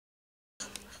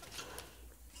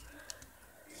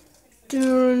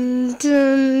Dun,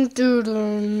 dun, dun,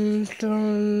 dun,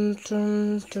 dun, dun,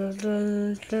 dun,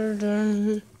 dun,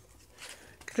 dun,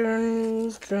 dun,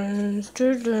 dun, dun, dun,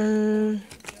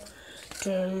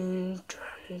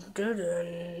 dun,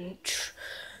 dun.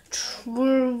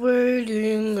 We're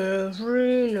waiting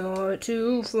every night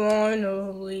to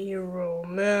finally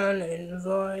roam and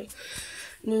invite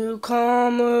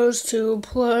newcomers to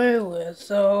play with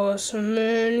us.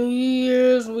 Many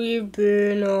years we've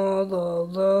been all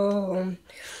alone.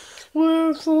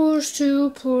 We're forced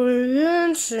to play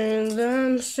and sing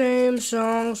them same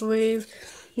songs we've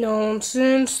known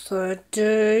since the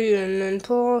day an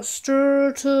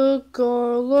imposter took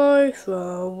our life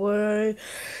away.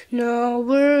 Now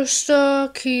we're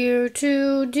stuck here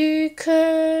to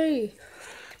decay.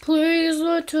 Please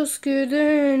let us get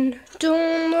in,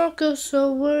 don't lock us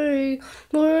away.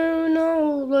 We're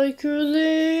not like you're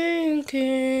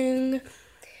thinking.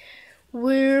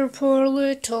 We're poor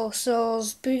little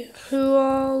souls who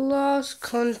all lost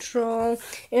control,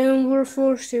 and we're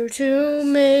forced here to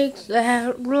make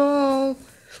that roll.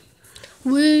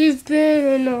 We've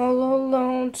been all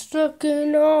alone, stuck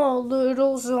in our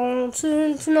little zone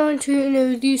since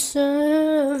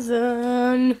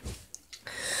 1987.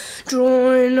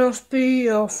 Join us, be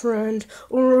our friend,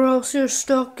 or else you're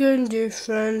stuck in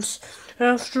defense.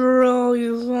 After all,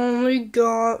 you've only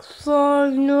got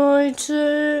 5 nights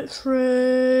at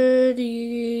Freddy's.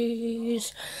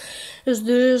 Is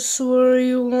this where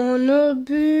you wanna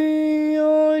be?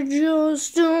 I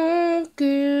just don't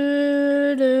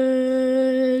get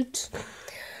it.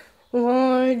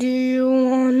 Why do you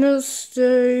wanna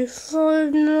stay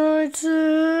 5 nights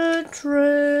at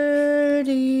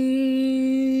Freddy's?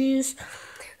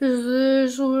 Is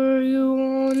this where you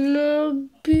wanna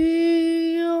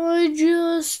be? I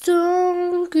just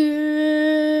don't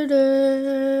get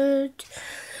it.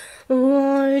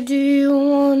 Why do you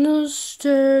wanna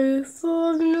stay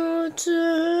 5 nights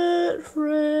at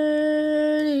Freddy's?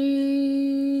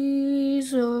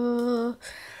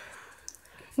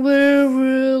 We're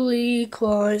really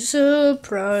quite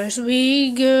surprised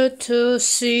we get to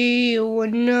see you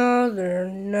another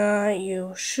night.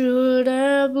 You should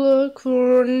have looked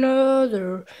for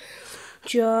another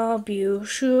job. You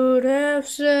should have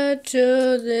said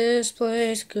to this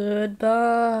place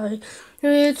goodbye.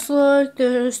 It's like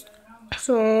there's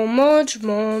so much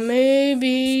more. Maybe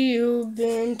you've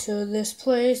been to this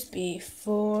place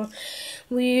before.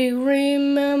 We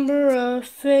remember a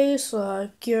face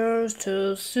like yours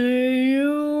to see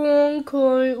you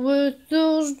unquite with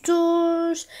those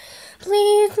doors.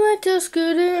 Please let us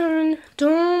get in,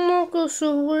 don't lock us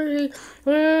away.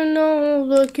 We're not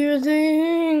like you're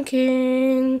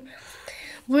thinking.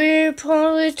 We're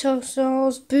partly tough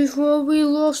souls before we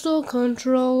lost all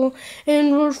control,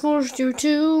 and we're forced here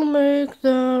to make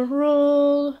that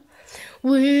roll.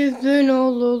 We've been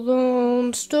all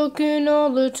alone, stuck in our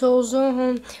little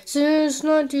zone since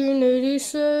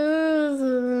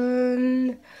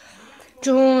 1987.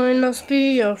 Join us,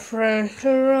 be our friend,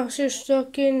 or else you're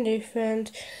stuck in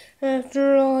defense.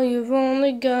 After all, you've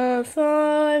only got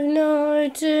 5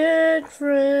 nights at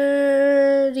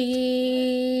Freddy's.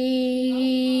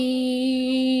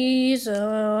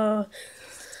 Ah!